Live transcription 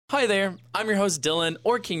Hi there, I'm your host Dylan,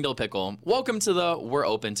 or King Dill Pickle. Welcome to the We're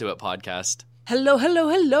Open to It podcast. Hello, hello,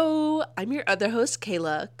 hello. I'm your other host,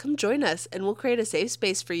 Kayla. Come join us and we'll create a safe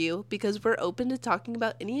space for you because we're open to talking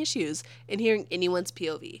about any issues and hearing anyone's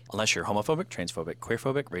POV. Unless you're homophobic, transphobic,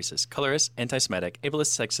 queerphobic, racist, colorist, anti-Semitic,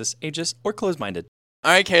 ableist, sexist, ageist, or closed-minded.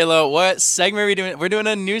 All right, Kayla, what segment are we doing? We're doing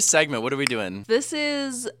a new segment. What are we doing? This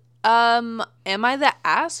is, Am I the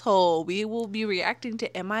Asshole? We will be reacting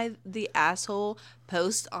to Am I the Asshole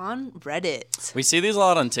post on Reddit. We see these a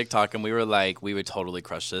lot on TikTok, and we were like, we would totally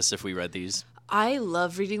crush this if we read these. I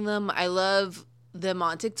love reading them. I love them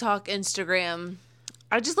on TikTok, Instagram.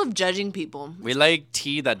 I just love judging people. We like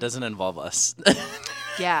tea that doesn't involve us.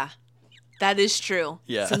 Yeah, that is true.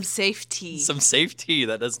 Yeah. Some safe tea. Some safe tea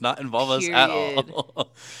that does not involve us at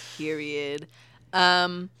all. Period.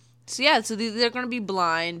 So they're going to be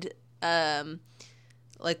blind.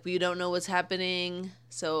 Like, we don't know what's happening.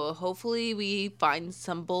 So hopefully we find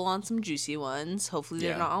some bull on some juicy ones. Hopefully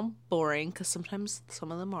they're not all boring, because sometimes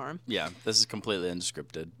some of them are. Yeah, this is completely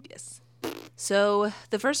unscripted. Yes. So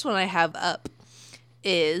the first one I have up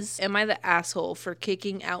is, am I the asshole for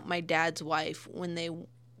kicking out my dad's wife when they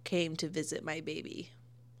came to visit my baby?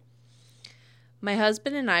 My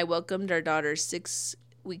husband and I welcomed our daughter 6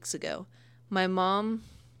 weeks ago. My mom,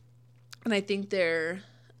 and I think they're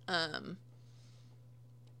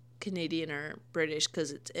Canadian or British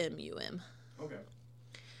because it's M-U-M. Okay.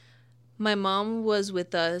 My mom was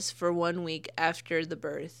with us for 1 week after the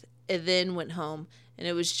birth and then went home, and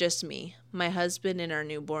it was just me, my husband, and our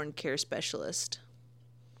newborn care specialist.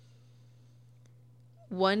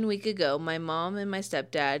 1 week ago, my mom and my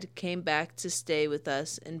stepdad came back to stay with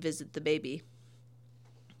us and visit the baby.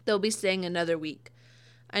 They'll be staying another week.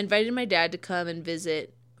 I invited my dad to come and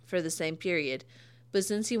visit for the same period, but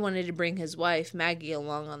since he wanted to bring his wife, Maggie,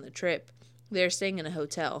 along on the trip, they are staying in a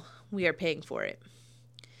hotel. We are paying for it.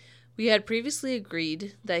 We had previously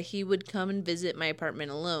agreed that he would come and visit my apartment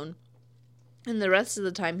alone, and the rest of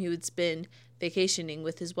the time he would spend vacationing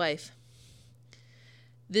with his wife.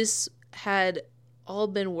 This had all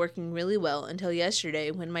been working really well until yesterday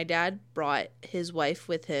when my dad brought his wife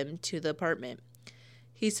with him to the apartment.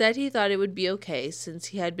 He said he thought it would be okay since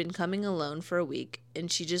he had been coming alone for a week and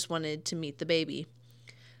she just wanted to meet the baby.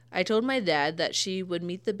 I told my dad that she would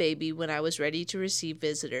meet the baby when I was ready to receive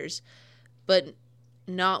visitors, but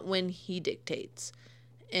not when he dictates,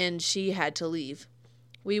 and she had to leave.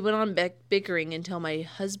 We went on bickering until my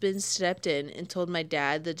husband stepped in and told my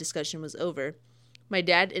dad the discussion was over. My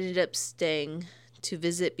dad ended up staying to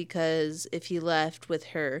visit because if he left with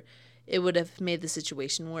her, it would have made the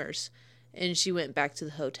situation worse, and she went back to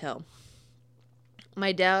the hotel.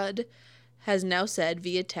 My dad has now said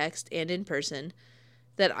via text and in person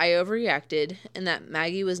that I overreacted and that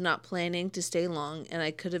Maggie was not planning to stay long and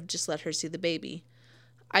I could have just let her see the baby.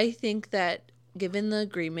 I think that given the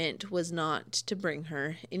agreement was not to bring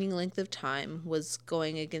her, any length of time was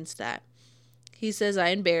going against that. He says I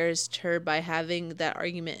embarrassed her by having that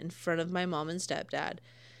argument in front of my mom and stepdad,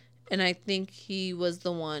 and I think he was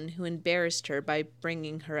the one who embarrassed her by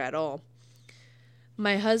bringing her at all.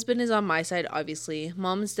 My husband is on my side, obviously.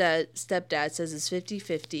 Mom and stepdad says it's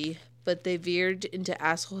 50-50, but they veered into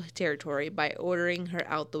asshole territory by ordering her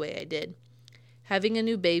out the way I did. Having a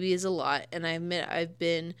new baby is a lot, and I admit I haven't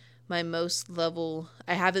been my most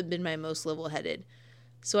level-headed.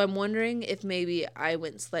 So I'm wondering if maybe I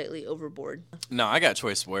went slightly overboard. No, I got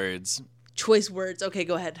choice words. Choice words. Okay,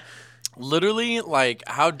 go ahead. Literally, like,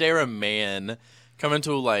 how dare a man come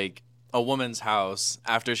into, like, a woman's house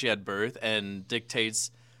after she had birth and dictates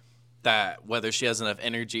that whether she has enough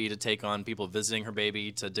energy to take on people visiting her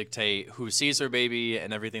baby, to dictate who sees her baby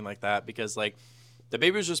and everything like that, because, like, the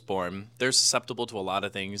baby was just born. They're susceptible to a lot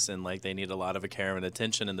of things, and, like, they need a lot of care and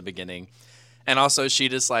attention in the beginning. And also, she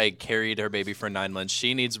just, like, carried her baby for 9 months.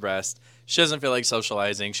 She needs rest. She doesn't feel like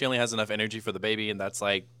socializing. She only has enough energy for the baby, and that's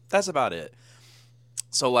about it.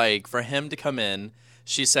 So, like, for him to come in,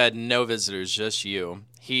 she said, no visitors, just you.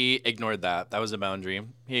 He ignored that. That was a boundary.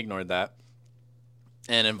 He ignored that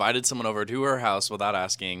and invited someone over to her house without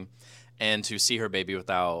asking and to see her baby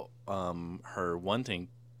without her wanting.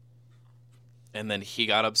 And then he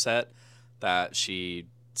got upset that she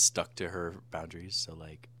stuck to her boundaries. So,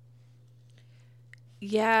 like...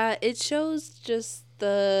 Yeah, it shows just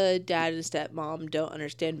the dad and stepmom don't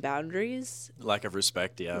understand boundaries. Lack of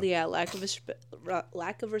respect, yeah. Yeah, lack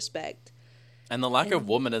of respect. And the lack of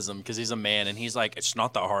womanism, because he's a man, and he's like, it's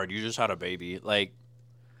not that hard. You just had a baby. Like,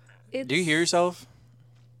 do you hear yourself?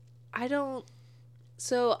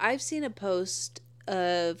 So I've seen a post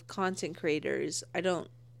of content creators. I don't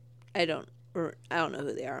know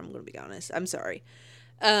who they are. I'm going to be honest. I'm sorry.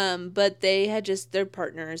 But they had their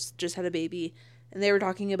partners just had a baby, and they were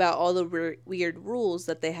talking about all the weird rules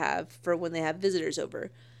that they have for when they have visitors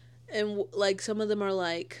over. And, like, some of them are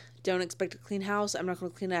like, don't expect a clean house. I'm not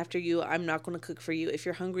going to clean after you. I'm not going to cook for you. If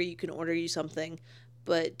you're hungry, you can order you something,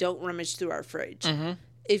 but don't rummage through our fridge. Mm-hmm.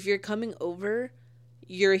 If you're coming over,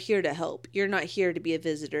 you're here to help. You're not here to be a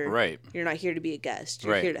visitor. Right. You're not here to be a guest.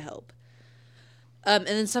 You're Right. here to help. And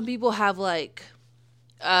then some people have, like,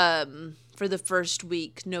 for the first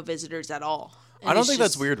week, no visitors at all. And I don't think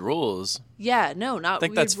that's weird rules. Yeah, no, not I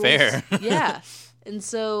think weird that's rules. fair. Yeah. And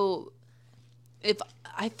so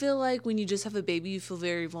I feel like when you just have a baby, you feel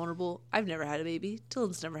very vulnerable. I've never had a baby.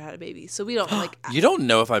 Dylan's never had a baby. So we don't like. You don't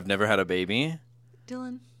know if I've never had a baby.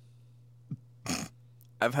 Dylan.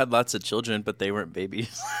 I've had lots of children, but they weren't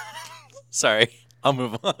babies. Sorry. I'll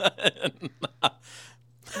move on. I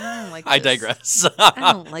don't like this. I digress.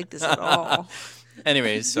 I don't like this at all.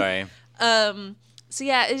 Anyways, sorry. So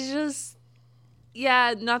yeah, it's just,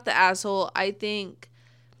 yeah, not the asshole. I think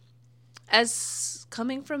as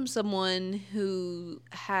coming from someone who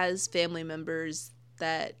has family members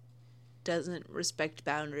that doesn't respect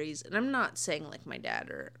boundaries, and I'm not saying like my dad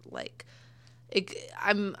or like,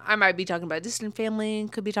 I might be talking about distant family and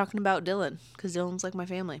could be talking about Dylan because Dylan's like my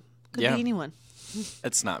family. Could be anyone.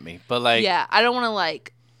 It's not me, but like, yeah, I don't want to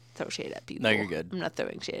like throw shade at people. No, you're good. I'm not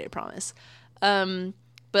throwing shade, I promise.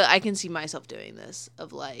 But I can see myself doing this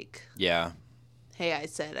of like, yeah, hey, I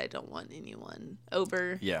said I don't want anyone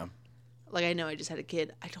over. yeah. Like, I know I just had a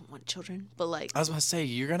kid. I don't want children, but like, I was about to say,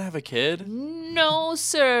 you're gonna have a kid? no,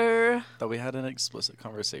 sir. That we had an explicit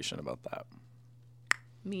conversation about that.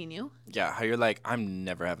 Me and you? Yeah, how you're like, I'm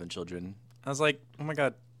never having children. I was like, oh my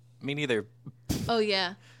god, me neither. Oh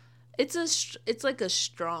yeah, it's like a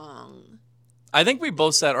strong. I think we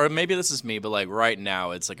both said, or maybe this is me, but like right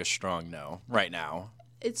now, it's like a strong no. Right now.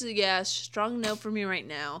 It's a strong no for me right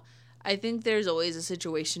now. I think there's always a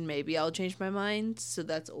situation maybe I'll change my mind, so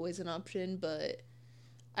that's always an option, but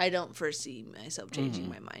I don't foresee myself changing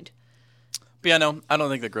my mind. But yeah, no, I don't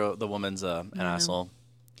think the woman's an asshole.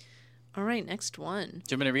 All right, next one.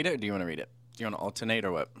 Do you want me to read it, or do you want to read it? Do you want to alternate,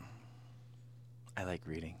 or what? I like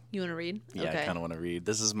reading. You want to read? Yeah, okay. I kind of want to read.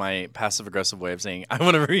 This is my passive-aggressive way of saying I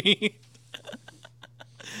want to read.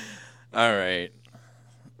 All right.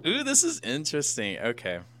 Ooh, this is interesting.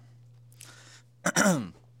 Okay.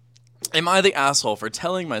 Am I the asshole for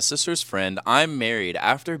telling my sister's friend I'm married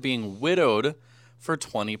after being widowed for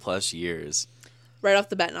 20 plus years? Right off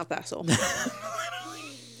the bat, not the asshole.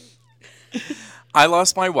 I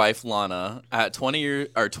lost my wife, Lana, at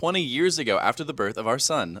 20 years ago after the birth of our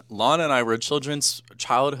son. Lana and I were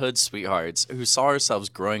childhood sweethearts who saw ourselves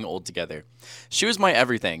growing old together. She was my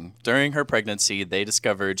everything. During her pregnancy, they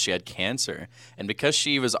discovered she had cancer, and because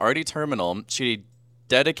she was already terminal, she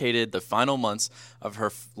dedicated the final months of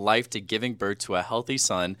her life to giving birth to a healthy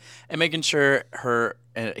son and making sure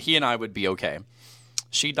he and I would be okay.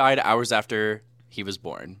 She died hours after he was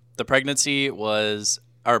born. The pregnancy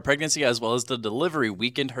as well as the delivery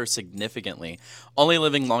weakened her significantly, only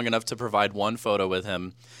living long enough to provide one photo with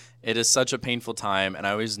him. It is such a painful time, and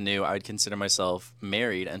I always knew I'd consider myself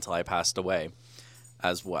married until I passed away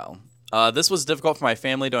as well. This was difficult for my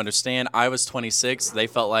family to understand. I was 26. They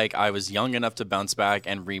felt like I was young enough to bounce back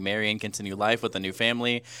and remarry and continue life with a new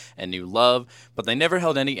family and new love, but they never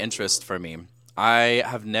held any interest for me. I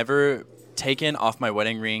have never taken off my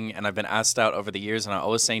wedding ring, and I've been asked out over the years, and I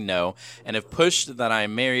always say no. And if pushed that I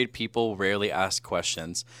am married, people rarely ask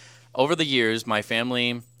questions. Over the years, my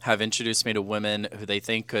family have introduced me to women who they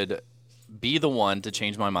think could be the one to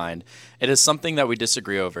change my mind. It is something that we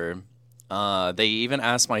disagree over. They even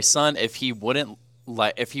asked my son if he would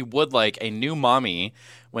like a new mommy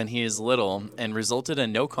when he is little, and resulted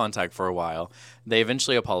in no contact for a while. They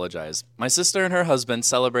eventually apologized. My sister and her husband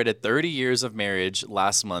celebrated 30 years of marriage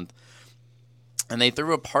last month, and they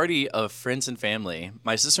threw a party of friends and family.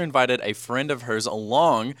 My sister invited a friend of hers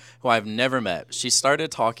along who I've never met. She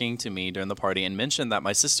started talking to me during the party and mentioned that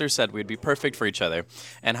my sister said we'd be perfect for each other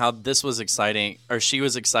and how this was exciting, or she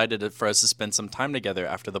was excited for us to spend some time together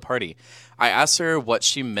after the party. I asked her what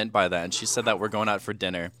she meant by that, and she said that we're going out for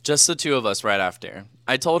dinner, just the two of us right after.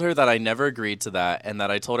 I told her that I never agreed to that and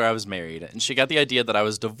that I told her I was married, and she got the idea that I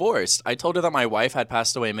was divorced. I told her that my wife had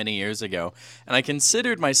passed away many years ago, and I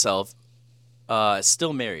considered myself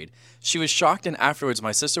still married. She was shocked, and afterwards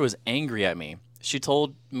my sister was angry at me. She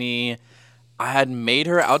told me I had made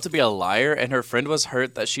her out to be a liar, and her friend was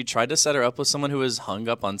hurt that she tried to set her up with someone who was hung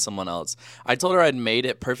up on someone else. I told her I'd made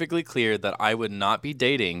it perfectly clear that I would not be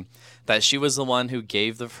dating, that she was the one who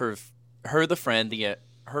gave her friend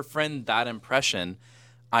that impression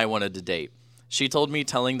I wanted to date. She told me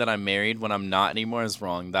telling that I'm married when I'm not anymore is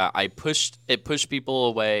wrong, that it pushes people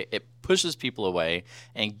away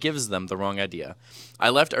and gives them the wrong idea.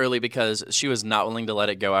 I left early because she was not willing to let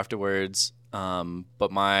it go afterwards,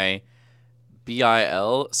 but my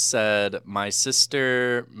BIL said my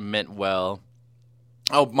sister meant well.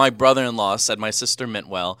 Oh, my brother-in-law said my sister meant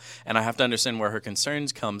well, and I have to understand where her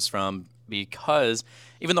concerns comes from because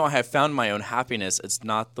even though I have found my own happiness, it's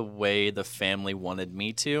not the way the family wanted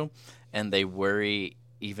me to, and they worry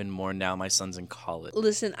even more now my son's in college.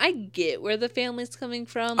 Listen, I get where the family's coming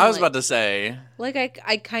from. I was about to say. Like,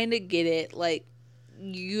 I kind of get it. Like,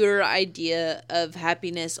 your idea of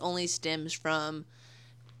happiness only stems from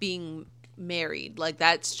being married. Like,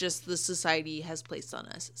 that's just the society has placed on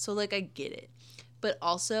us. So, like, I get it. But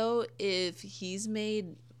also, if he's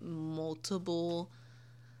made multiple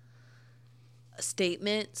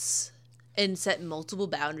statements and set multiple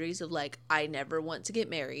boundaries of, like, I never want to get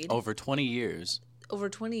married. Over 20 years.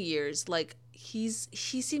 Like, he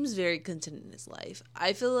seems very content in his life.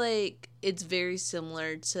 I feel like it's very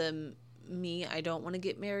similar to me. I don't want to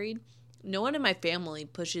get married. No one in my family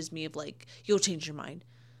pushes me of, like, you'll change your mind.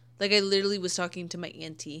 Like, I literally was talking to my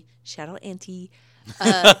auntie. Shout out, auntie.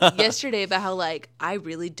 Yesterday about how, like, I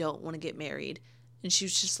really don't want to get married, and she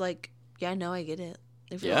was just like, yeah, no, I get it.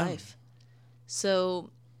 Live your life.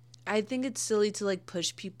 So I think it's silly to, like,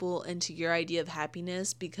 push people into your idea of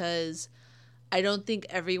happiness because I don't think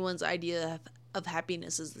everyone's idea of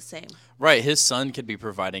happiness is the same. Right, his son could be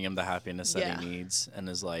providing him the happiness that he needs in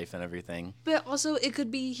his life and everything. But also he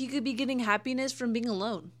could be getting happiness from being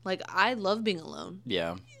alone. Like, I love being alone.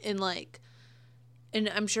 Yeah. And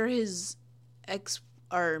I'm sure his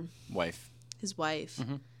wife. His wife.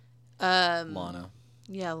 Mm-hmm. Lana.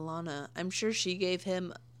 Yeah, Lana. I'm sure she gave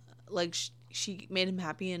him, like, she made him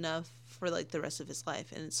happy enough for, like, the rest of his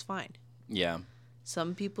life, and it's fine. Yeah.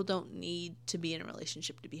 Some people don't need to be in a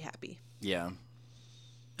relationship to be happy. Yeah.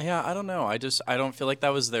 Yeah, I don't know. I don't feel like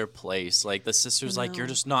that was their place. Like, the sister's like, you're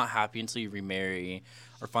just not happy until you remarry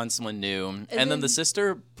or find someone new. And then the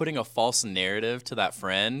sister putting a false narrative to that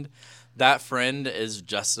friend is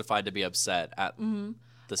justified to be upset at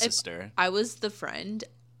the sister. If I was the friend,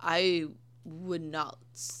 I would not,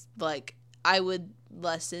 like, I would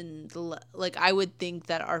lessen I would think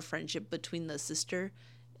that our friendship between the sister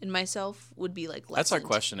and myself would be, like, lessened. That's our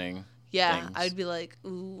questioning. Yeah, things. I'd be like,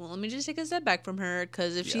 ooh, let me just take a step back from her,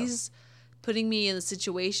 because if she's putting me in the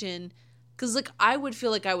situation, because, like, I would feel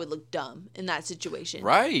like I would look dumb in that situation.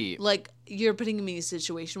 Right. Like, you're putting me in a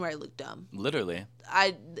situation where I look dumb. Literally.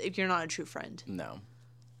 If you're not a true friend. No.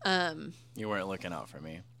 You weren't looking out for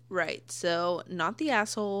me. Right. So, not the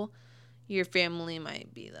asshole. Your family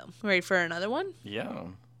might be, though. Ready for another one? Yeah.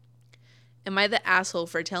 Am I the asshole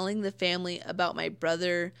for telling the family about my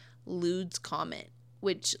brother Lude's comment,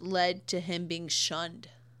 which led to him being shunned?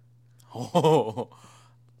 Oh.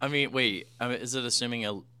 I mean, wait. Is it assuming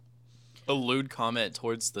a lewd comment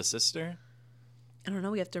towards the sister? I don't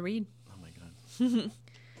know. We have to read. Oh, my God.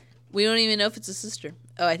 We don't even know if it's a sister.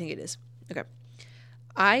 Oh, I think it is. Okay.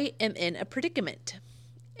 I am in a predicament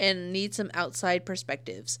and need some outside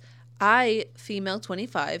perspectives. I, female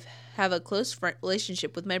 25, have a close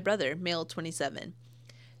relationship with my brother, male 27,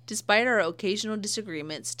 despite our occasional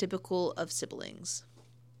disagreements typical of siblings.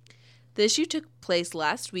 The issue took place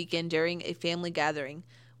last weekend during a family gathering.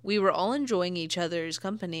 We were all enjoying each other's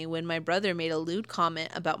company when my brother made a lewd comment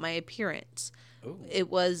about my appearance. Ooh. It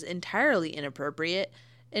was entirely inappropriate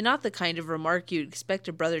and not the kind of remark you'd expect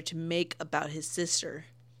a brother to make about his sister.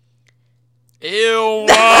 Ew!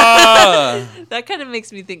 That kind of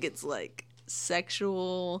makes me think it's, like,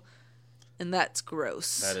 sexual, and that's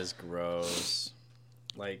gross. That is gross.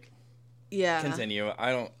 Like, yeah. Continue.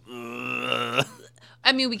 I don't...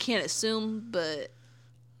 I mean, we can't assume, but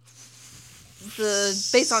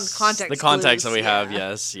based on context. The context that we have,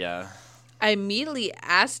 yes, yeah. I immediately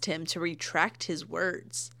asked him to retract his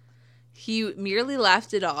words. He merely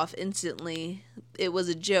laughed it off instantly. It was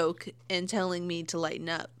a joke, and telling me to lighten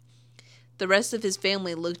up. The rest of his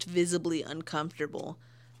family looked visibly uncomfortable,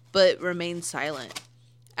 but remained silent.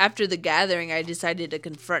 After the gathering, I decided to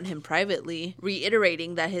confront him privately,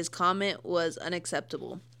 reiterating that his comment was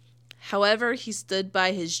unacceptable. However, he stood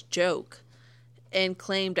by his joke and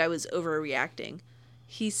claimed I was overreacting.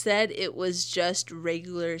 He said it was just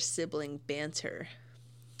regular sibling banter.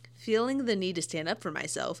 Feeling the need to stand up for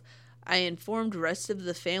myself, I informed the rest of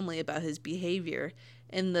the family about his behavior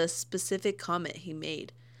and the specific comment he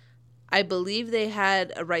made. I believe they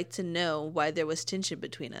had a right to know why there was tension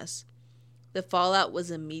between us. The fallout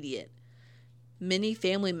was immediate. Many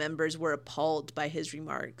family members were appalled by his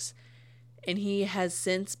remarks, and he has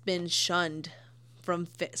since been shunned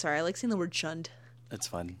sorry, I like saying the word shunned. It's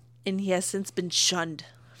fun. And he has since been shunned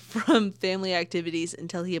from family activities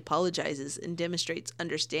until he apologizes and demonstrates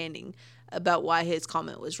understanding about why his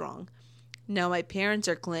comment was wrong. Now my parents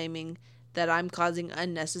are claiming that I'm causing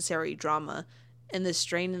unnecessary drama and the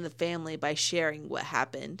strain in the family by sharing what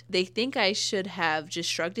happened. They think I should have just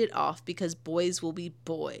shrugged it off because boys will be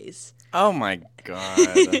boys. Oh my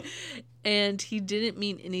God. And he didn't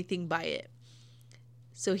mean anything by it.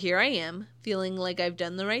 So here I am, feeling like I've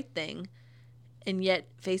done the right thing, and yet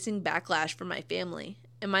facing backlash from my family.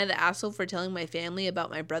 Am I the asshole for telling my family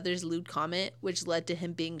about my brother's lewd comment, which led to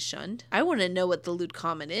him being shunned? I want to know what the lewd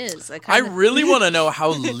comment is. I really want to know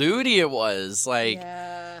how lewdy it was. Like,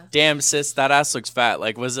 yeah. Damn, sis, that ass looks fat.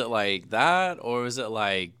 Like, was it like that? Or was it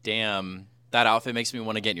like, damn, that outfit makes me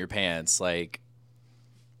want to get in your pants? Like,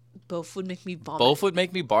 both would make me vomit. Both would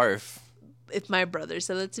make me barf. If my brother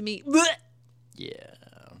said that to me. Yeah.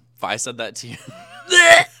 If I said that to you.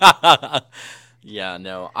 Yeah,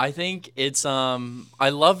 no. I think it's I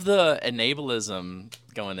love the enablism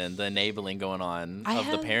going in, the enabling going on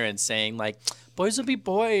the parents saying like, boys will be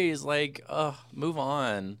boys, like, move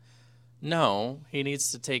on. No, he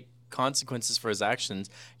needs to take consequences for his actions.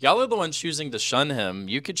 Y'all are the ones choosing to shun him.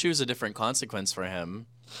 You could choose a different consequence for him.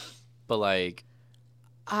 But like,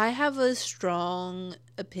 I have a strong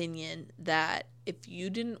opinion that if you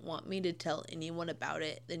didn't want me to tell anyone about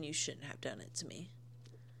it, then you shouldn't have done it to me.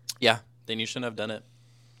 Yeah. Then you shouldn't have done it.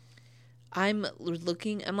 I'm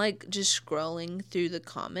like just scrolling through the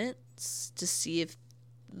comments to see if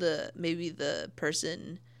maybe the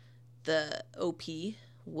person, the OP,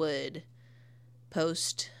 would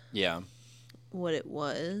post what it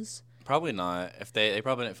was. Probably not. If they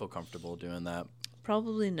probably didn't feel comfortable doing that.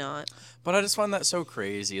 Probably not. But I just find that so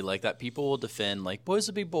crazy, like that people will defend like boys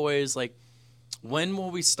will be boys, like when will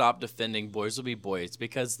we stop defending boys will be boys?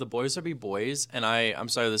 Because the boys will be boys, and I'm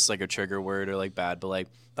sorry this is like a trigger word or like bad, but like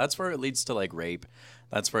that's where it leads to like rape.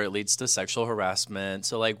 That's where it leads to sexual harassment.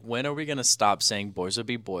 So like when are we going to stop saying boys will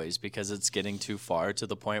be boys? Because it's getting too far to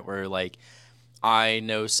the point where like I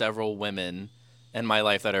know several women in my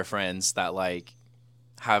life that are friends that like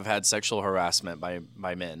have had sexual harassment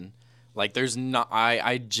by men. Like there's not,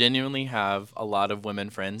 I genuinely have a lot of women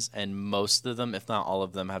friends, and most of them, if not all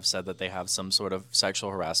of them, have said that they have some sort of sexual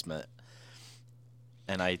harassment.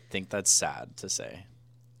 And I think that's sad to say.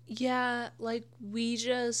 Yeah, like we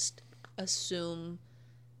just assume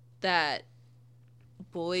that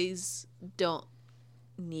boys don't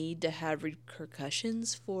need to have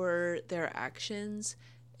repercussions for their actions,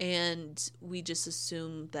 and we just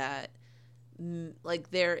assume that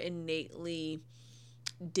like they're innately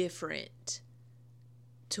different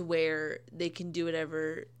to where they can do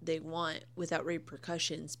whatever they want without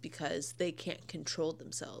repercussions because they can't control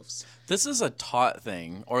themselves. This is a taught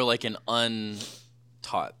thing, or like an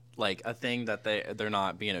untaught, like a thing that they're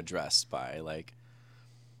not being addressed by. Like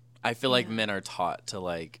I feel like men are taught to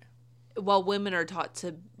like, while women are taught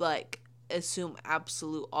to like assume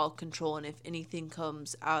absolute all control, and if anything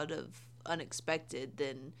comes out of unexpected,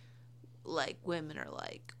 then like women are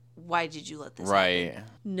like, why did you let this happen?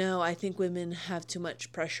 No, I think women have too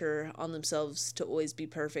much pressure on themselves to always be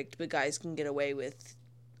perfect, but guys can get away with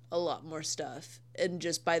a lot more stuff. And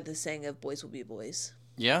just by the saying of boys will be boys.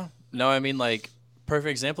 Yeah. No, I mean, like,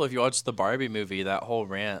 perfect example, if you watch the Barbie movie, that whole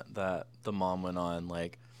rant that the mom went on,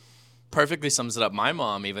 like, perfectly sums it up. My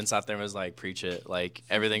mom even sat there and was like, preach it. Like,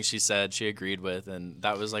 everything she said, she agreed with. And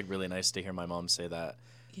that was, like, really nice to hear my mom say that.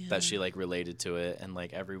 Yeah. That she like related to it, and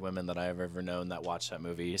like every woman that I've ever known that watched that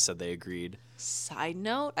movie said they agreed. Side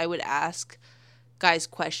note, I would ask guys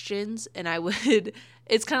questions, and I would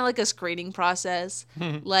it's kind of like a screening process.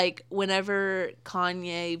 Like whenever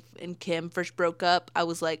Kanye and Kim first broke up, I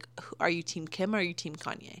was like, are you team Kim or are you team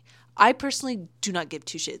Kanye? I personally do not give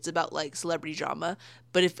two shits about like celebrity drama,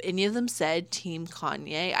 but if any of them said team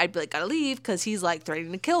Kanye, I'd be like, gotta leave because he's like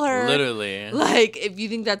threatening to kill her. Literally. Like if you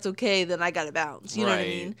think that's okay, then I gotta bounce. You know what I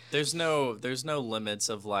mean? There's no limits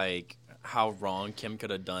of like how wrong Kim could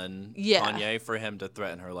have done Kanye for him to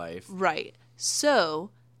threaten her life. Right. So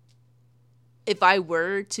if I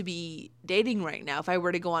were to be dating right now, if I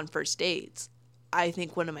were to go on first dates, I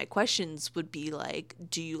think one of my questions would be like,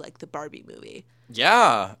 do you like the Barbie movie?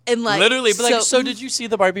 Yeah. And like literally, but like, so did you see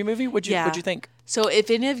the Barbie movie? What'd you think? So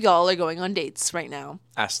if any of y'all are going on dates right now,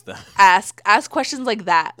 ask them. Ask questions like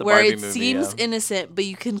that, the where Barbie it movie, seems innocent, but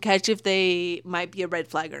you can catch if they might be a red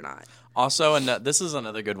flag or not. Also, and this is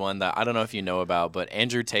another good one that I don't know if you know about, but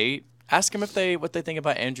Andrew Tate. Ask him what they think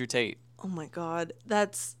about Andrew Tate. Oh my God,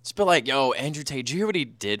 that's just be like, yo, Andrew Tate, did you hear what he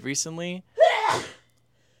did recently?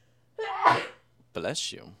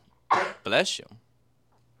 Bless you. Bless you.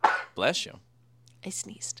 Bless you. I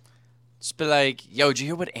sneezed. Just be like, yo, did you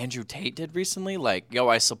hear what Andrew Tate did recently? Like, yo,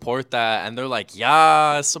 I support that. And they're like, yeah,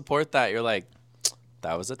 I support that. You're like,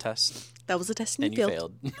 that was a test. That was a test and And you you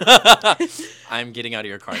failed. I'm getting out of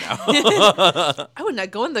your car now. I would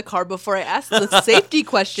not go in the car before I asked the safety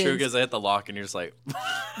questions. True, because I hit the lock and you're just like,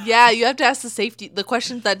 Yeah, you have to ask the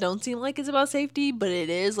questions that don't seem like it's about safety, but it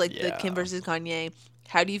is, like the Yeah. Kim versus Kanye.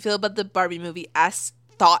 How do you feel about the Barbie movie? Ask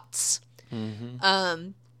thoughts.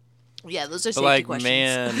 Yeah, those are but safety like, questions.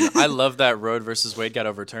 man, I love that Roe versus Wade got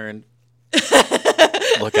overturned.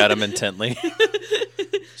 Look at him intently.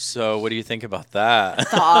 So, what do you think about that?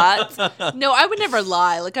 Thoughts? No, I would never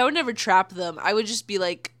lie. Like, I would never trap them. I would just be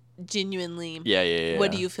like, genuinely, Yeah.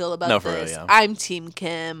 what do you feel about No, this? for real, yeah. I'm Team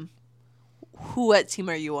Kim. What team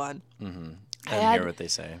are you on? I I didn't had- hear what they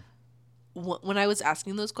say. When I was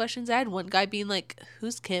asking those questions, I had one guy being like,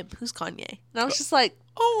 who's Kim? Who's Kanye? And I was just like,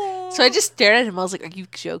 Oh. so I just stared at him. I was like, are you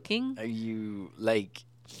joking? Are you, like,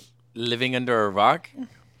 living under a rock?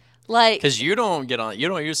 Like, Because you don't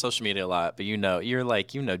use social media a lot, but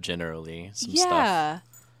you're generally some stuff. yeah.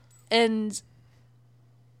 And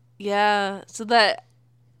yeah, so that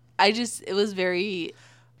it was very,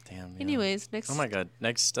 Damn. Yeah. anyways, next. Oh my god.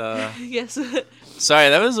 Next. Yes. Sorry,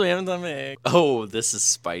 that was we haven't done it. Oh, this is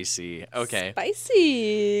spicy. Okay.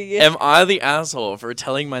 Spicy. Am I the asshole for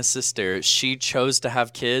telling my sister she chose to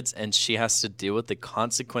have kids and she has to deal with the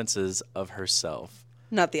consequences of herself?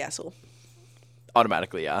 Not the asshole.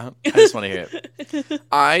 Automatically, yeah. I just want to hear it.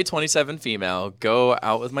 I, 27 female, go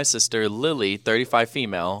out with my sister Lily, 35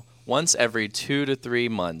 female, once every 2 to 3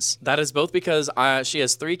 months. That is both because she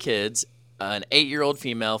has 3 kids, an 8-year-old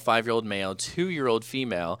female, 5-year-old male, 2-year-old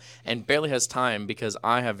female, and barely has time because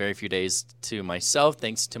I have very few days to myself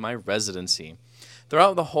thanks to my residency.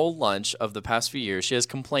 Throughout the whole lunch of the past few years, she has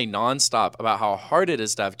complained nonstop about how hard it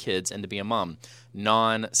is to have kids and to be a mom.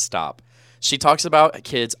 Nonstop. She talks about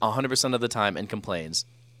kids 100% of the time and complains.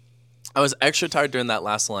 I was extra tired during that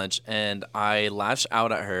last lunch, and I lashed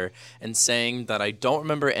out at her and saying that I don't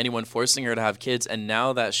remember anyone forcing her to have kids, and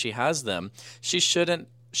now that she has them, she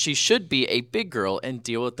should be a big girl and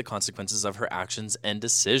deal with the consequences of her actions and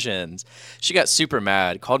decisions. She got super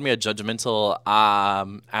mad, called me a judgmental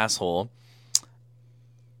asshole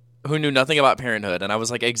who knew nothing about parenthood, and I was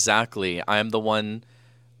like, exactly,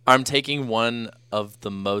 I'm taking one of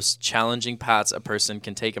the most challenging paths a person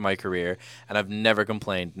can take in my career, and I've never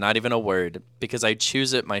complained, not even a word, because I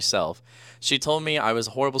choose it myself. She told me I was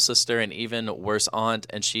a horrible sister and even worse aunt,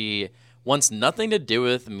 and she wants nothing to do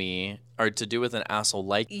with me or to do with an asshole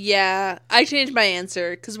like. Yeah, I changed my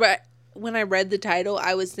answer because when I read the title,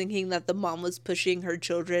 I was thinking that the mom was pushing her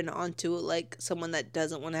children onto like someone that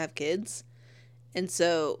doesn't want to have kids, and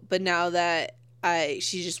so, but now that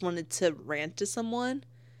she just wanted to rant to someone.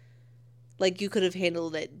 Like, you could have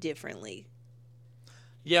handled it differently.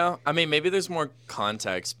 Yeah, I mean, maybe there's more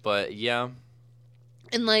context, but yeah.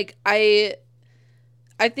 And, like, I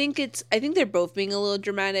think they're both being a little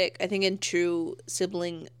dramatic. I think in true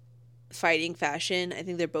sibling fighting fashion, I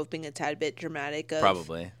think they're both being a tad bit dramatic. Of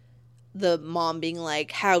Probably. The mom being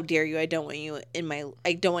like, how dare you, I don't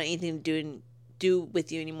want anything to do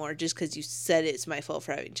with you anymore just because you said it's my fault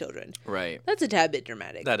for having children. Right. That's a tad bit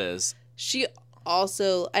dramatic. That is. She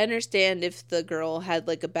also, I understand if the girl had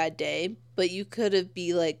like a bad day, but you could have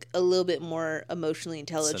be like a little bit more emotionally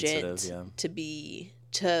intelligent Sensitive, to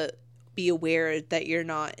be aware that you're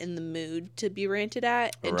not in the mood to be ranted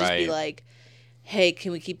at, and just be Right. like, hey,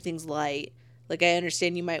 can we keep things light? Like, I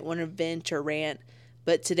understand you might want to vent or rant,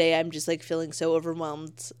 but today I'm just like feeling so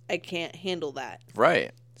overwhelmed, I can't handle that. Right.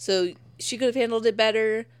 So she could have handled it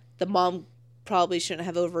better. The mom probably shouldn't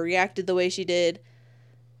have overreacted the way she did.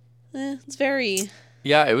 It's very...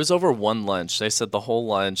 Yeah, it was over one lunch. They said the whole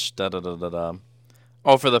lunch, da-da-da-da-da.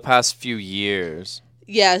 Oh, for the past few years.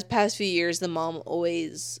 Yeah, past few years, the mom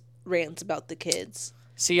always rants about the kids.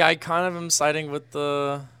 See, I kind of am siding with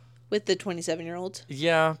the... With the 27-year-old?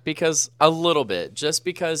 Yeah, because a little bit. Just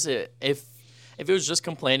because if it was just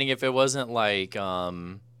complaining, if it wasn't like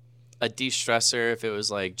a de-stressor, if it was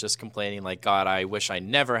like just complaining like, God, I wish I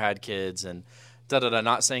never had kids and da-da-da,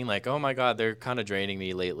 not saying like, oh my God, they're kind of draining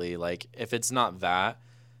me lately. Like, if it's not that,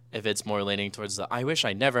 if it's more leaning towards the, I wish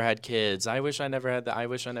I never had kids, I wish I never had that, I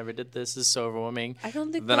wish I never did this is so overwhelming. I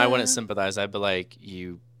don't think Then I wouldn't sympathize. I'd be like,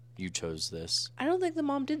 you chose this. I don't think the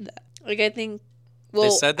mom did that. Like, I think... Well, They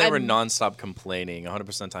said they were nonstop complaining 100%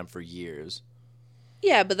 of the time for years.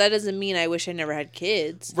 Yeah, but that doesn't mean I wish I never had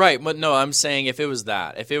kids. Right, but no, I'm saying if it was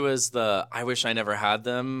that, if it was the I wish I never had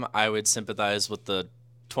them, I would sympathize with the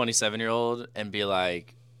 27-year-old and be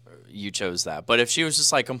like, you chose that. But if she was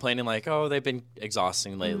just like complaining like, oh, they've been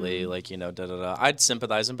exhausting lately, like, you know, I'd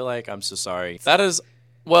sympathize and be like, I'm so sorry. That is,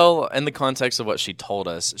 well, in the context of what she told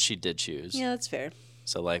us, she did choose. Yeah, that's fair.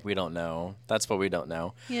 So like, we don't know. That's what we don't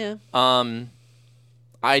know. Yeah.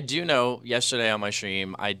 I do know yesterday on my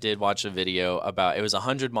stream, I did watch a video about, it was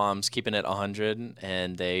 100 moms keeping it 100,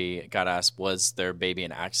 and they got asked, was their baby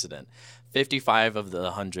an accident? 55 of the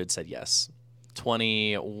 100 said yes.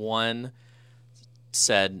 21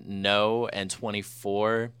 said no, and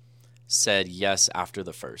 24 said yes after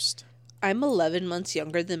the first. I'm 11 months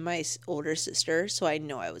younger than my older sister, so I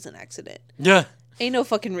know I was an accident. Yeah. Ain't no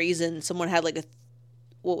fucking reason someone had like a,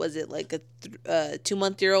 what was it, like a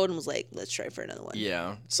 2-month-old and was like, let's try for another one.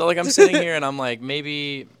 Yeah. So like I'm sitting here and I'm like,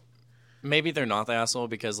 maybe they're not the asshole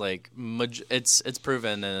because like it's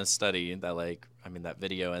proven in a study that like, I mean that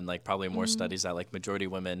video and like probably more studies that like majority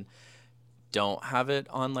of women don't have it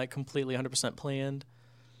on like completely 100% planned.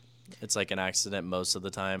 It's like an accident most of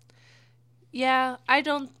the time. Yeah, I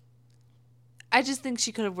just think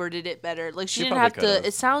she could have worded it better. Like she didn't probably have could've.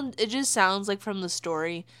 to. It just sounds like from the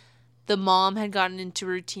story, the mom had gotten into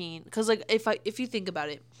routine. Because like if you think about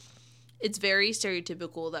it, it's very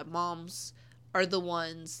stereotypical that moms are the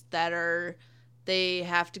ones that they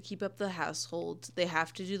have to keep up the household. They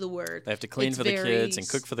have to do the work. They have to clean for the kids and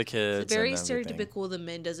cook for the kids. It's very and everything. stereotypical. The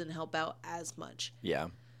men doesn't help out as much. Yeah.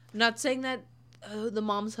 I'm not saying that the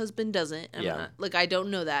mom's husband doesn't. Yeah. I don't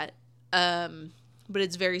know that. But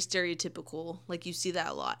it's very stereotypical. Like you see that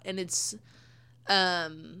a lot. And it's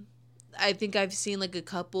I think I've seen like a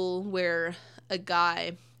couple where a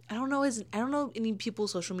guy, I don't know any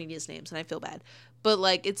people's social media's names and I feel bad. But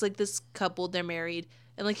like it's like this couple, they're married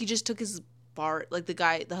and like he just took his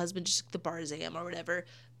the husband just took the bar exam or whatever.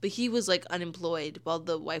 But he was like unemployed while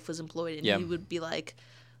the wife was employed and he would be like,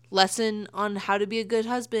 lesson on how to be a good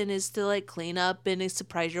husband is to like clean up and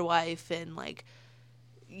surprise your wife, and like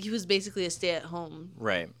he was basically a stay-at-home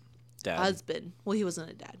dad husband. Well, he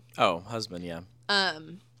wasn't a dad. Oh, husband, yeah.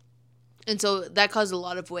 And so that caused a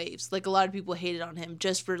lot of waves. Like a lot of people hated on him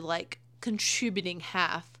just for like contributing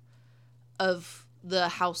half of the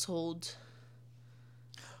household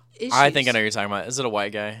issues. I think I know what you're talking about. Is it a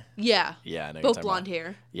white guy? Yeah. Yeah, I know. Both blonde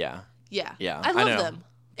hair. Yeah. Yeah. Yeah. I love know. them.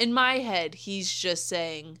 In my head, he's just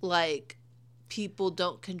saying like people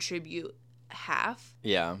don't contribute half.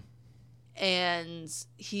 Yeah. And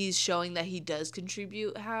he's showing that he does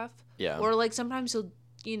contribute half. Yeah. Or like sometimes he'll,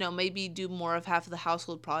 maybe do more of half of the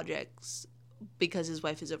household projects because his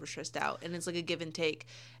wife is overstressed out, and it's like a give and take.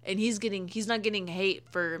 And he's not getting hate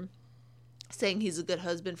for saying he's a good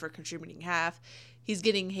husband for contributing half. He's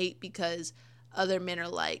getting hate because other men are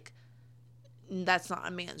like, that's not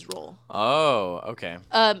a man's role. Oh, okay.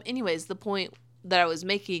 Anyways, the point that I was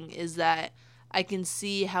making is that I can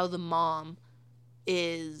see how the mom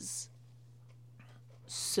is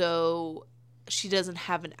so she doesn't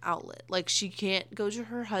have an outlet. Like she can't go to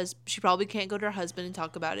her husband. She probably can't go to her husband and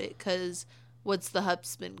talk about it because what's the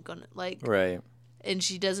husband gonna like? Right. And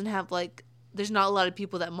she doesn't have like. There's not a lot of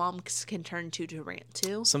people that moms can turn to rant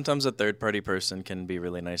to. Sometimes a third-party person can be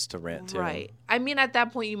really nice to rant to. Right. I mean, at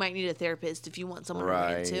that point, you might need a therapist if you want someone to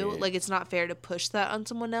rant to. Like, it's not fair to push that on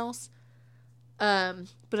someone else.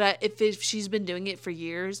 But if she's been doing it for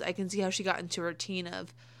years, I can see how she got into a routine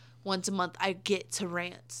of once a month, I get to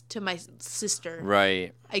rant to my sister.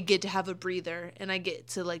 Right. I get to have a breather, and I get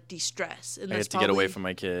to, like, de-stress. And I get to get away from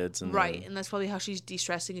my kids. And right. And that's probably how she's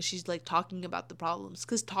de-stressing, is she's, like, talking about the problems.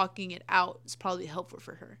 Because talking it out is probably helpful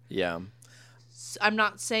for her. Yeah. So I'm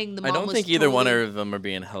not saying the mom I don't think either one of them are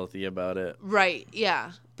being healthy about it. Right,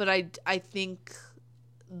 yeah. But I think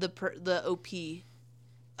the OP,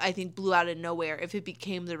 I think, blew out of nowhere if it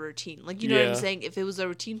became the routine. Like, you know what I'm saying? If it was a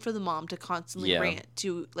routine for the mom to constantly rant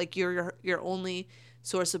to, like, your only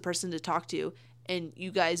source of person to talk to, and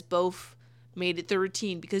you guys both made it the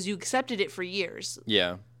routine because you accepted it for years.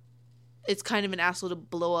 Yeah. It's kind of an asshole to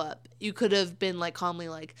blow up. You could have been, like, calmly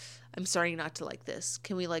like, I'm starting not to like this.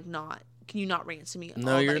 Can we, like, not? Can you not rant to me?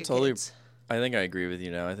 No, you're totally. Kids? I think I agree with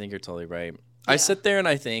you now. I think you're totally right. Yeah. I sit there and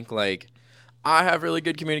I think, like, I have really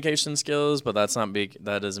good communication skills, but that's not big.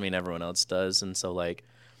 That doesn't mean everyone else does. And so, like,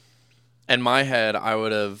 in my head, I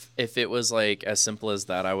would have, if it was like as simple as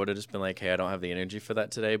that, I would have just been like, hey, I don't have the energy for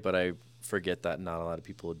that today. But I forget that not a lot of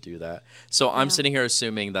people would do that. So I'm sitting here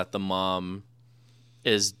assuming that the mom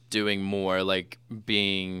is doing more, like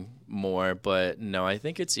being more. But no, I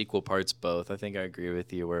think it's equal parts both. I think I agree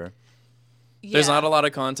with you where there's not a lot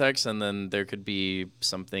of context, and then there could be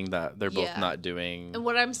something that they're both not doing. And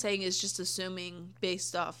what I'm saying is just assuming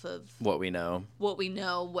based off of what we know,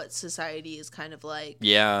 what society is kind of like.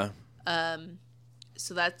 Yeah.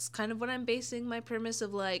 So that's kind of what I'm basing my premise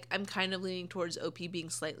of, like, I'm kind of leaning towards OP being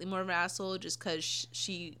slightly more of an asshole just because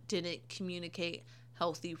she didn't communicate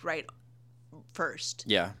healthy right first.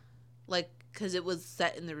 Yeah. Like, because it was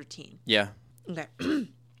set in the routine. Yeah. Okay.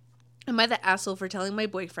 Am I the asshole for telling my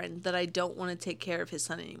boyfriend that I don't want to take care of his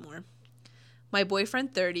son anymore? My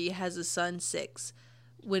boyfriend, 30, has a son, 6.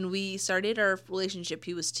 When we started our relationship,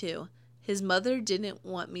 he was 2. His mother didn't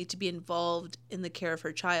want me to be involved in the care of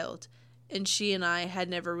her child, and she and I had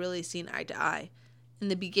never really seen eye to eye. In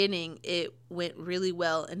the beginning, it went really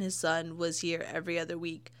well, and his son was here every other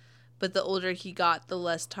week. But the older he got, the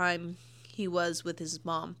less time he was with his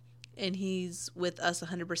mom, and he's with us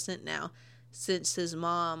 100% now, since his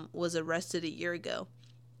mom was arrested a year ago.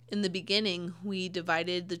 In the beginning, we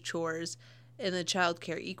divided the chores and the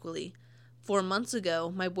childcare equally. 4 months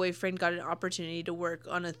ago, my boyfriend got an opportunity to work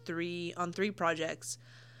on 3 projects,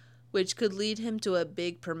 which could lead him to a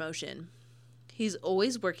big promotion. He's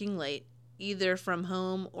always working late, either from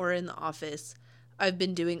home or in the office. I've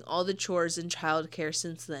been doing all the chores and childcare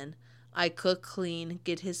since then. I cook, clean,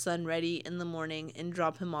 get his son ready in the morning, and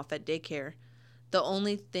drop him off at daycare. The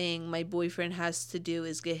only thing my boyfriend has to do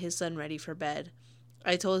is get his son ready for bed.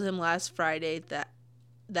 I told him last Friday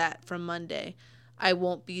that from Monday, I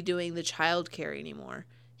won't be doing the childcare anymore.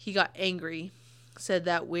 He got angry, said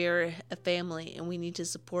that we're a family and we need to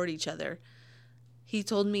support each other. He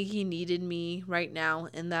told me he needed me right now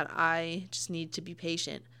and that I just need to be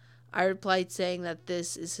patient. I replied saying that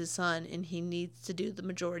this is his son and he needs to do the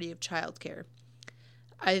majority of childcare.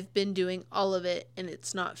 I've been doing all of it and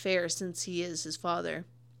it's not fair since he is his father.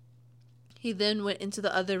 He then went into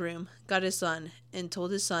the other room, got his son, and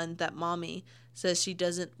told his son that mommy says she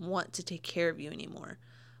doesn't want to take care of you anymore,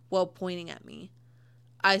 while pointing at me.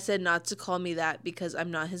 I said not to call me that because I'm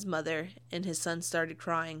not his mother, and his son started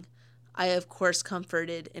crying. I, of course,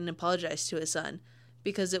 comforted and apologized to his son,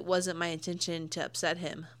 because it wasn't my intention to upset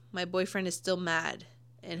him. My boyfriend is still mad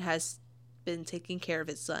and has been taking care of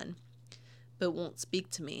his son, but won't speak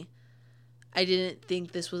to me. I didn't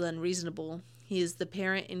think this was unreasonable. He is the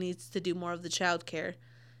parent and needs to do more of the child care.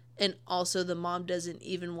 And also the mom doesn't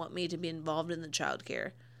even want me to be involved in the child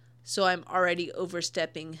care. So I'm already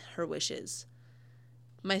overstepping her wishes.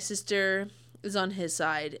 My sister is on his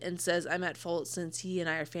side and says I'm at fault since he and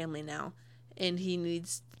I are family now. And he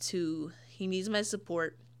needs my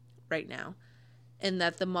support right now. And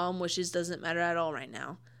that the mom wishes doesn't matter at all right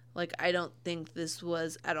now. Like, I don't think this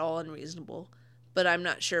was at all unreasonable. But I'm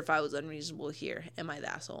not sure if I was unreasonable here. Am I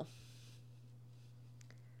the asshole?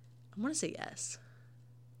 I want to say yes.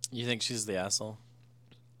 You think she's the asshole?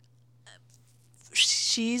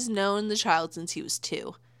 She's known the child since he was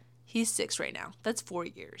 2. He's 6 right now. That's 4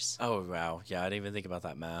 years. Oh, wow. Yeah, I didn't even think about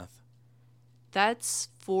that math. That's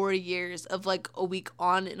 4 years of, like, a week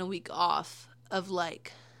on and a week off of,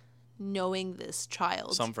 like, knowing this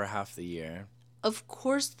child. Some for half the year. Of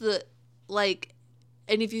course, and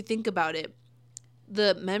if you think about it,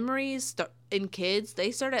 the memories in kids,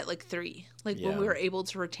 they start at, like, 3. Like, when we were able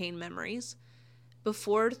to retain memories.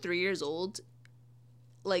 Before 3 years old,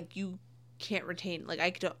 like, you can't retain,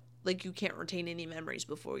 you can't retain any memories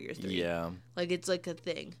before you're 3. Yeah. Like, it's, like, a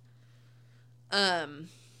thing.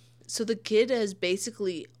 So the kid has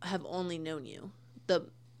basically have only known you, the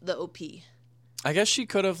OP. I guess she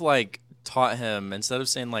could have, like, taught him, instead of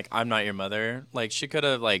saying, like, I'm not your mother, like, she could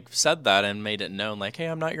have, like, said that and made it known, like, hey,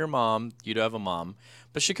 I'm not your mom, you do have a mom.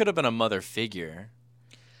 But she could have been a mother figure,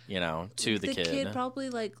 to the kid. The kid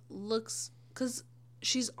probably, like, looks, because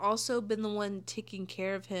she's also been the one taking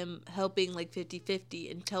care of him, helping, like,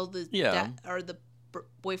 50-50 until the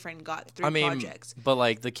boyfriend got 3 projects. But,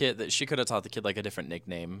 like, the kid, that she could have taught the kid, like, a different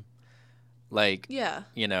nickname. Like, yeah.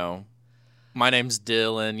 My name's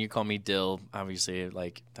Dylan, you call me Dill. Obviously,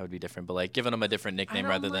 like, that would be different. But, like, giving him a different nickname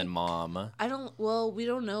rather than Mom. We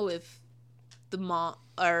don't know if the mom,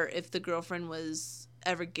 or if the girlfriend was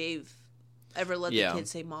ever let the kid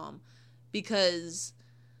say Mom. Because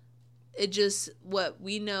it just, what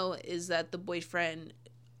we know is that the boyfriend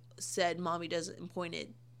said Mommy doesn't, and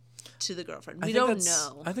pointed to the girlfriend. We don't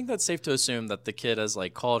know. I think that's safe to assume that the kid has,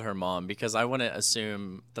 like, called her Mom, because I wouldn't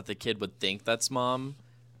assume that the kid would think that's Mom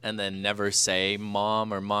and then never say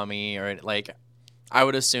Mom or Mommy, or, like, I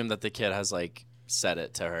would assume that the kid has, like, said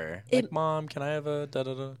it to her. Like, Mom, can I have a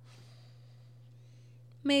da-da-da?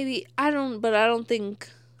 Maybe. I don't think,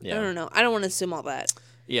 I don't know. I don't want to assume all that.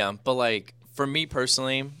 Yeah, but, like, for me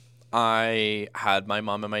personally, I had my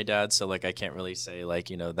mom and my dad, so, like, I can't really say, like,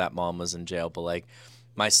 that mom was in jail, but, like,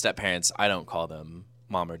 my step-parents, I don't call them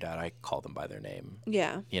Mom or Dad. I call them by their name.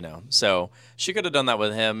 Yeah. So she could have done that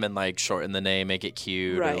with him and, like, shorten the name, make it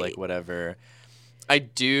cute, right, or, like, whatever.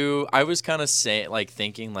 I was kind of saying, like,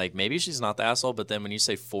 thinking, like, maybe she's not the asshole, but then when you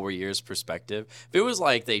say 4 years perspective, if it was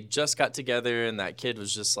like they just got together and that kid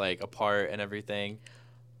was just, like, apart and everything,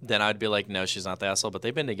 then I'd be like, no, she's not the asshole. But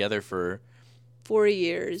they've been together for 4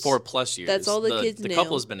 years. 4+ years. That's all the kids The knew.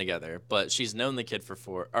 couple has been together, but she's known the kid for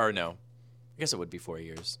 4, or no, I guess it would be 4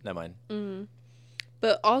 years. Never mind. Mm-hmm.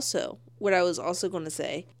 But also, what I was also going to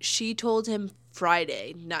say, she told him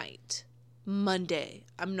Friday night, Monday,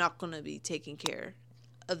 I'm not going to be taking care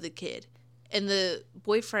of the kid. And the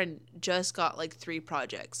boyfriend just got like 3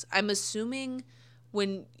 projects. I'm assuming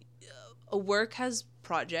when a work has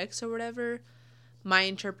projects or whatever, my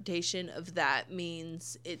interpretation of that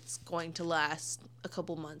means it's going to last a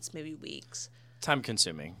couple months, maybe weeks. Time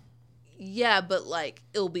consuming. Yeah, but like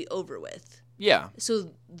it'll be over with. Yeah.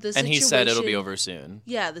 So the And he said it'll be over soon.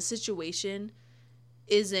 Yeah, the situation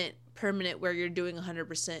isn't permanent where you're doing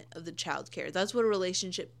 100% of the childcare. That's what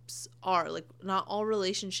relationships are. Like, not all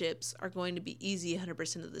relationships are going to be easy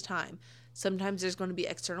 100% of the time. Sometimes there's going to be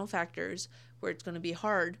external factors where it's going to be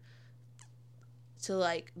hard to,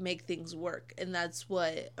 like, make things work. And that's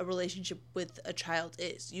what a relationship with a child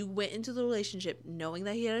is. You went into the relationship knowing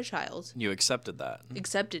that he had a child. You accepted that.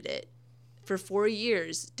 Accepted it. For 4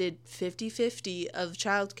 years, did 50-50 of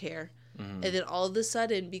childcare. And then all of a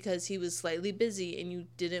sudden, because he was slightly busy and you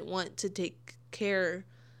didn't want to take care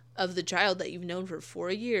of the child that you've known for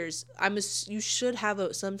 4 years, you should have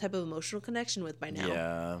some type of emotional connection with by now.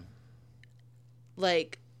 Yeah.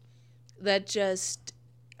 Like, that just,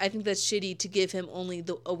 I think that's shitty to give him only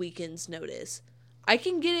a weekend's notice. I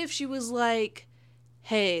can get it if she was like,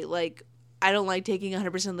 hey, like, I don't like taking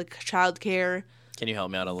 100% of the child care. Can you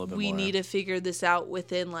help me out a little bit more? We need to figure this out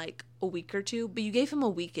within, like, a week or two. But you gave him a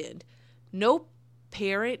weekend. No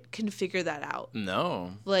parent can figure that out.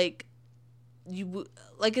 No. Like,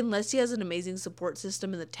 unless he has an amazing support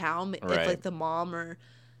system in the town, Right. if, like, the mom or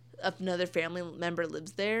another family member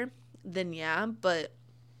lives there, then yeah. But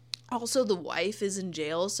also the wife is in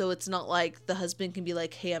jail, so it's not like the husband can be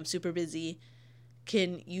like, hey, I'm super busy.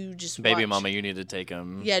 Can you just Baby watch? mama, you need to take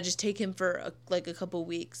him. Yeah, just take him for, a couple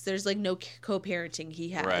weeks. There's, like, no co-parenting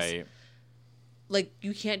he has. Right. Like,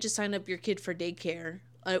 you can't just sign up your kid for daycare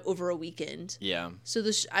over a weekend. Yeah. So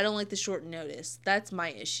I don't like the short notice. That's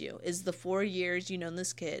my issue, is the 4 years you known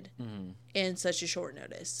this kid and such a short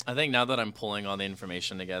notice. I think now that I'm pulling all the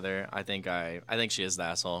information together, I think she is the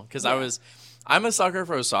asshole. Because Yeah. I'm a sucker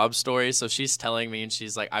for a sob story, so she's telling me and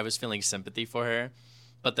she's like, I was feeling sympathy for her.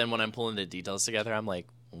 But then when I'm pulling the details together, I'm like,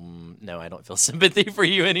 no, I don't feel sympathy for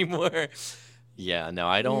you anymore. Yeah, no,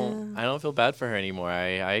 I don't feel bad for her anymore.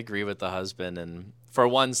 I agree with the husband, and for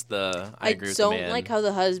once I agree with the man. I don't like how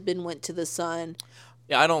the husband went to the son.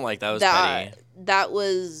 Yeah, I don't like that. Was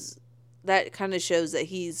petty. That kind of shows that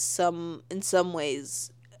he's in some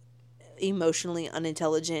ways emotionally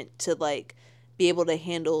unintelligent to, like, be able to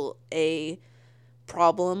handle a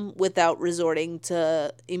problem without resorting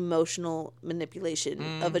to emotional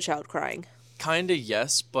manipulation of a child crying. Kinda,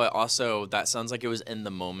 yes, but also that sounds like it was in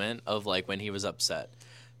the moment of, like, when he was upset.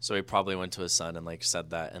 So he probably went to his son and, like,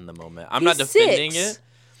 said that in the moment. I'm not defending 6. it.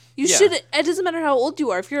 You Yeah. should. It doesn't matter how old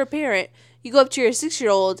you are. If you're a parent, you go up to your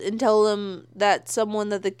 6-year-old and tell them that someone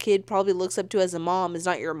that the kid probably looks up to as a mom is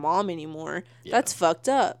not your mom anymore. Yeah. That's fucked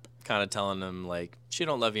up. Kind of telling him, like, she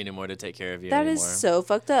don't love you anymore to take care of you That anymore. is so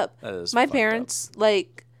fucked up. That is My fucked up. parents,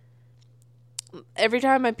 like, every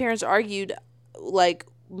time my parents argued, like,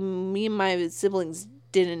 me and my siblings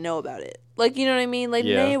didn't know about it. Like, you know what I mean? Like,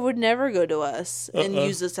 Yeah. they would never go to us and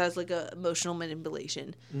use this as, like, a emotional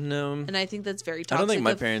manipulation. No. And I think that's very toxic. I don't think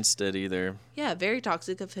my parents did either. Yeah, very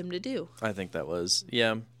toxic of him to do. I think that was.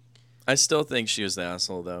 Yeah. I still think she was the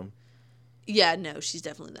asshole, though. Yeah, no, she's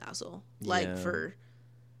definitely the asshole. Like, Yeah.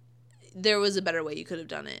 there was a better way you could have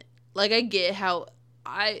done it. Like, I get how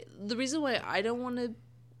the reason why I don't want to,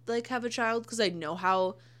 like, have a child, because I know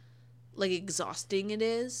how, like, exhausting it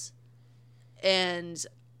is. And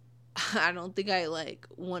I don't think I, like,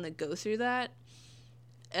 want to go through that.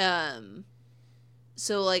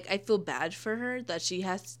 So, like, I feel bad for her that she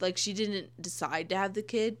didn't decide to have the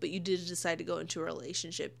kid, but you did decide to go into a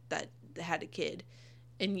relationship that had a kid.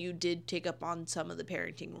 And you did take up on some of the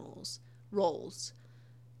parenting roles.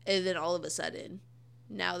 And then all of a sudden,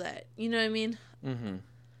 now that, you know what I mean? Mm-hmm.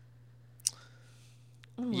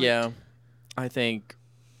 Oh my Yeah. I think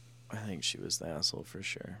she was the asshole for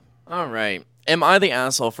sure. All right. Am I the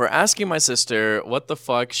asshole for asking my sister what the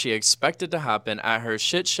fuck she expected to happen at her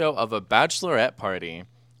shit show of a bachelorette party?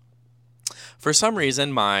 For some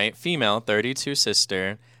reason, my female 32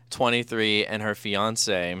 sister, 23, and her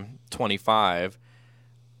fiance, 25,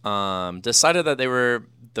 decided that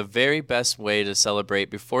the very best way to celebrate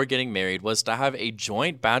before getting married was to have a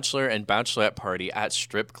joint bachelor and bachelorette party at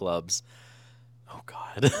strip clubs. Oh,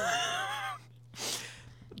 God.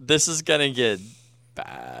 This is going to get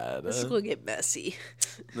bad. This is going to get messy.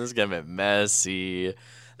 This is going to get messy.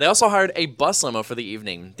 They also hired a bus limo for the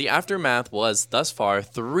evening. The aftermath was, thus far,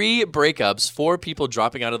 3 breakups, 4 people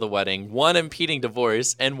dropping out of the wedding, 1 impeding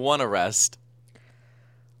divorce, and 1 arrest.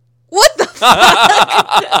 What the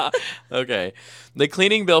fuck? Okay. The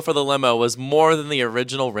cleaning bill for the limo was more than the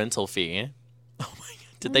original rental fee. Oh my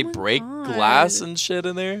God. Did they break glass and shit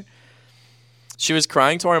in there? She was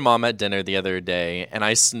crying to our mom at dinner the other day, and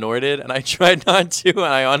I snorted, and I tried not to, and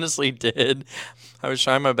I honestly did. I was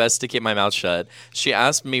trying my best to keep my mouth shut. She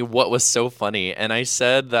asked me what was so funny, and I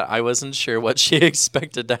said that I wasn't sure what she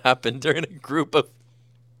expected to happen during a group of...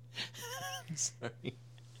 Sorry.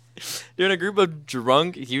 During a group of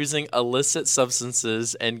drunk using illicit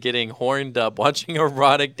substances and getting horned up watching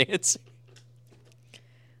erotic dancing.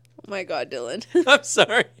 Oh my God, Dylan. I'm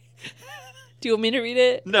sorry. Do you want me to read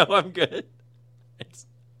it? No, I'm good.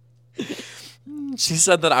 She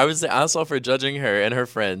said that I was the asshole for judging her and her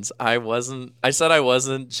friends. I said I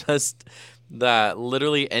wasn't, just that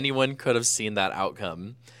literally anyone could have seen that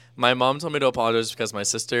outcome. My mom told me to apologize because my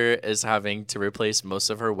sister is having to replace most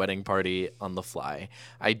of her wedding party on the fly.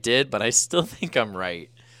 I did, but I still think I'm right.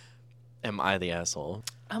 Am I the asshole?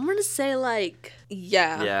 I'm going to say, like,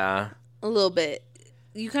 yeah. Yeah. A little bit.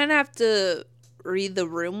 You kind of have to read the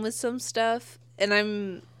room with some stuff.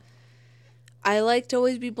 And I like to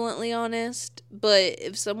always be bluntly honest. But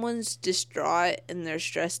if someone's distraught and they're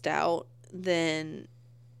stressed out, then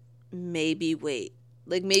maybe wait.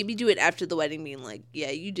 Like, maybe do it after the wedding, being like, yeah,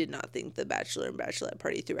 you did not think the bachelor and bachelorette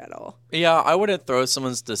party through at all. Yeah, I wouldn't throw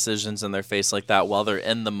someone's decisions in their face like that while they're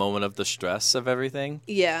in the moment of the stress of everything.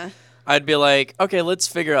 Yeah. I'd be like, okay, let's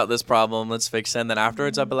figure out this problem. Let's fix it. And then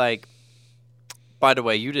afterwards, I'd be like, by the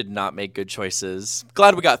way, you did not make good choices.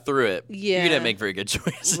 Glad we got through it. Yeah. You didn't make very good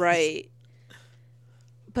choices. Right.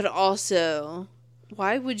 But also,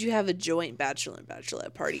 why would you have a joint bachelor and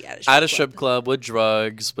bachelorette party at a strip club? At a strip club with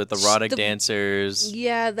drugs, with erotic dancers.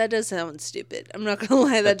 Yeah, that does sound stupid. I'm not going to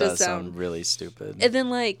lie. That does sound really stupid. And then,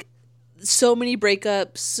 like, so many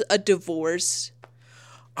breakups, a divorce.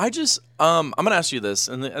 I'm going to ask you this,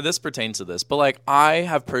 and this pertains to this, but, like, I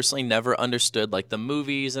have personally never understood, like, the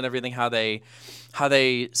movies and everything, how they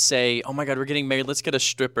say, oh, my God, we're getting married, let's get a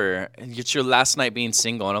stripper, and it's your last night being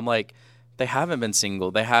single. And I'm like, they haven't been single.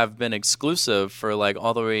 They have been exclusive for, like,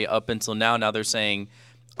 all the way up until now. Now they're saying,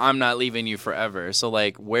 I'm not leaving you forever. So,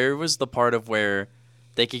 like, where was the part of where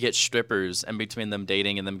they could get strippers in between them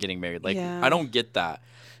dating and them getting married? Like, Yeah. I don't get that.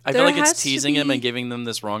 I feel like it's teasing them and giving them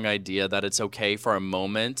this wrong idea that it's okay for a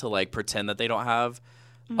moment to, like, pretend that they don't have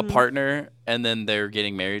a partner, and then they're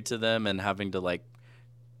getting married to them and having to, like,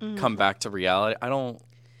 come back to reality. I don't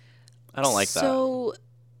like that. So,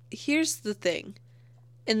 here's the thing.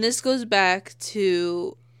 And this goes back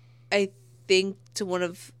to, I think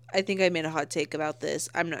I made a hot take about this.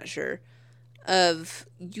 I'm not sure.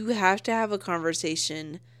 You have to have a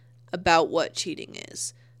conversation about what cheating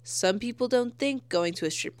is. Some people don't think going to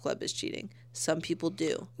a strip club is cheating. Some people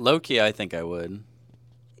do. Low-key, I think I would.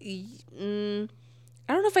 I don't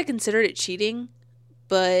know if I considered it cheating,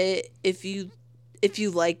 but if you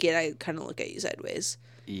like it, I kind of look at you sideways.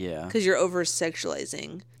 Yeah. Because you're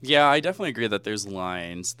over-sexualizing. Yeah, I definitely agree that there's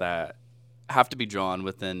lines that have to be drawn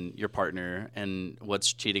within your partner and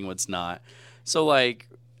what's cheating, what's not. So, like,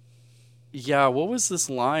 yeah, what was this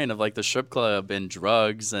line of, like, the strip club and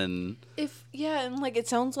drugs and... And, like, it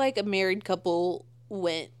sounds like a married couple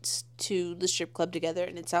went to the strip club together,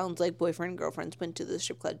 and it sounds like boyfriend and girlfriends went to the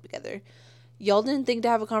strip club together. Y'all didn't think to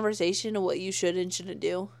have a conversation of what you should and shouldn't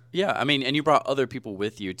do? Yeah, I mean, and you brought other people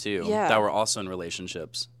with you, too, that were also in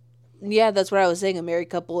relationships. Yeah, that's what I was saying, a married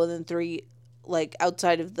couple and then 3, like,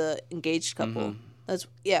 outside of the engaged couple. Mm-hmm. That's,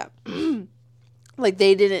 yeah. Like,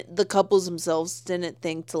 the couples themselves didn't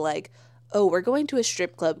think to, like, oh, we're going to a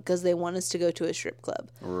strip club because they want us to go to a strip club.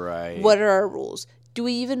 Right. What are our rules? Do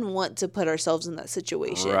we even want to put ourselves in that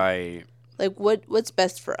situation? Right. Like, what's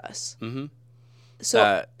best for us? Mm-hmm. So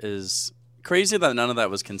that is crazy that none of that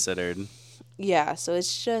was considered. Yeah, so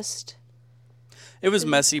it's just... It was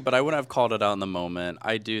messy, but I wouldn't have called it out in the moment.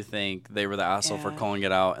 I do think they were the asshole for calling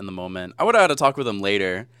it out in the moment. I would have had to talk with them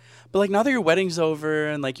later. But, like, now that your wedding's over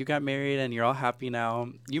and, like, you got married and you're all happy now,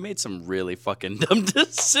 you made some really fucking dumb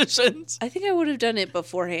decisions. I think I would have done it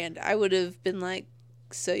beforehand. I would have been like,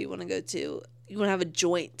 so you want to have a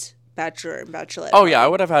joint bachelor and bachelorette? Oh, yeah, I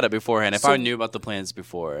would have had it beforehand if I knew about the plans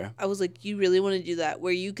before. I was like, you really want to do that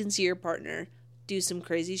where you can see your partner do some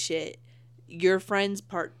crazy shit. your friends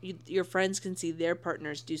can see their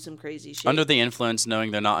partners do some crazy shit. Under the influence,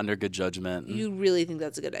 knowing they're not under good judgment. You really think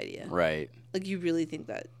that's a good idea? Right. Like, you really think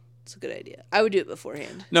that's a good idea? I would do it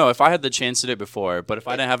beforehand. No, if I had the chance to do it before, but if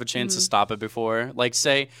I didn't have a chance to stop it before, like,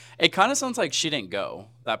 say, it kind of sounds like she didn't go.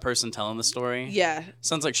 That person telling the story. Yeah.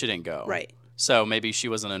 Sounds like she didn't go. Right. So maybe she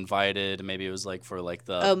wasn't invited. Maybe it was like for like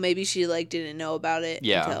the. Oh, maybe she like didn't know about it.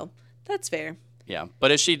 Yeah. Until. That's fair. Yeah,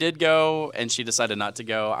 but if she did go and she decided not to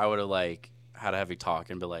go, I would have like had a heavy talk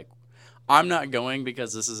and be like, I'm not going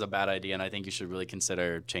because this is a bad idea and I think you should really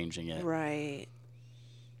consider changing it. Right.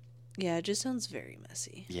 Yeah, it just sounds very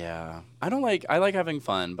messy. Yeah. I like having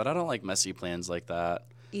fun, but I don't like messy plans like that.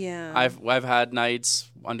 Yeah. I've had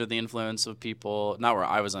nights under the influence of people, not where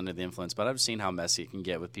I was under the influence, but I've seen how messy it can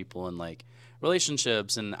get with people in like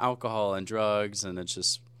relationships and alcohol and drugs, and it's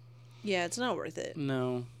just Yeah, it's not worth it.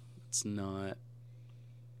 no, it's not.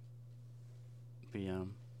 But yeah,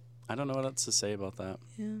 I don't know what else to say about that.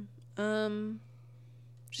 Yeah.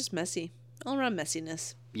 Just messy. All around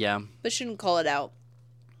messiness. Yeah. But shouldn't call it out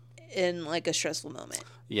in like a stressful moment.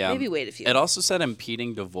 Yeah. Maybe wait a few. It also said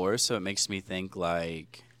impeding divorce, so it makes me think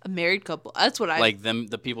like A married couple. That's what I like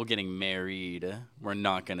the people getting married were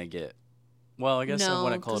not gonna get. Well, I guess I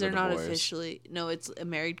wouldn't call it a they're not divorce. officially. No, it's a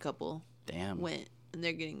married couple Damn. went and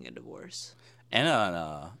they're getting a divorce. And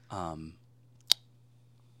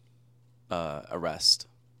arrest.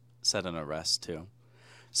 Said an arrest too.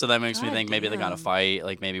 So that makes me God think maybe they got in a damn. fight.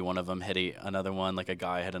 Like maybe one of them hit another one. Like a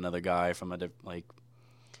guy hit another guy from like.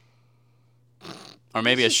 Or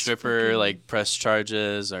maybe a That's just stripper fucking- like pressed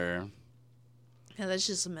charges or. Yeah, that's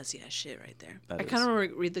just some messy ass shit right there. That I is. kind of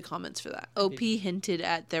want to read the comments for that. OP hinted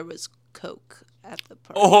at there was coke at the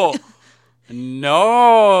party. Oh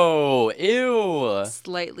no! Ew!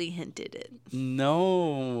 Slightly hinted it.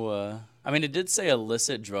 No. I mean, it did say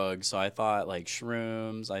illicit drugs, so I thought like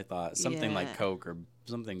shrooms. I thought something like Yeah. coke or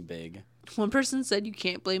something big. One person said you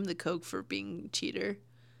can't blame the coke for being a cheater.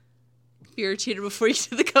 If you're a cheater before you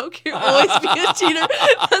do the coke, you'll always be a cheater.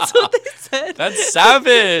 That's what they said. That's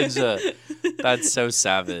savage. That's so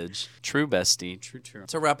savage. True, bestie. True.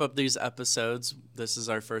 To wrap up these episodes, this is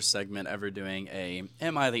our first segment ever doing a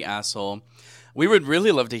Am I the Asshole? We would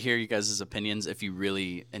really love to hear you guys' opinions if you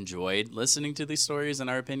really enjoyed listening to these stories and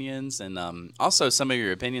our opinions, and also some of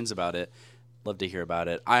your opinions about it. Love to hear about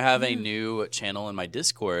it. I have a new channel in my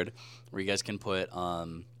Discord where you guys can put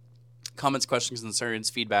comments, questions, concerns,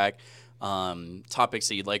 feedback, topics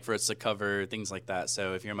that you'd like for us to cover, things like that.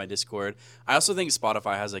 So if you're in my Discord, I also think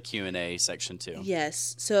Spotify has a Q&A section too.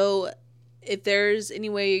 Yes. So if there's any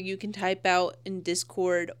way you can type out in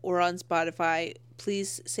Discord or on Spotify,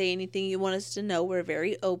 please say anything you want us to know. We're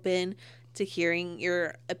very open to hearing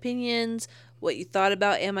your opinions, what you thought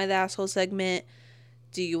about Am I the Asshole segment.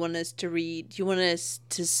 Do you want us to read? Do you want us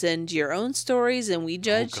to send your own stories and we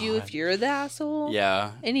judge you God. if you're the asshole?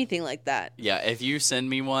 Yeah. Anything like that. Yeah, if you send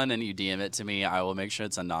me one and you DM it to me, I will make sure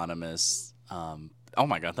it's anonymous. Oh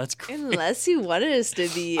my God, that's crazy. Unless you wanted us to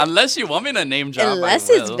be. Unless you want me to name drop, Unless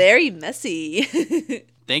I it's will. very messy.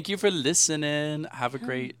 Thank you for listening. Have a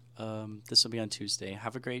great, this will be on Tuesday.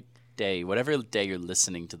 Have a great day, whatever day you're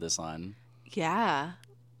listening to this on. Yeah.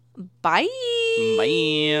 Bye.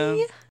 Bye.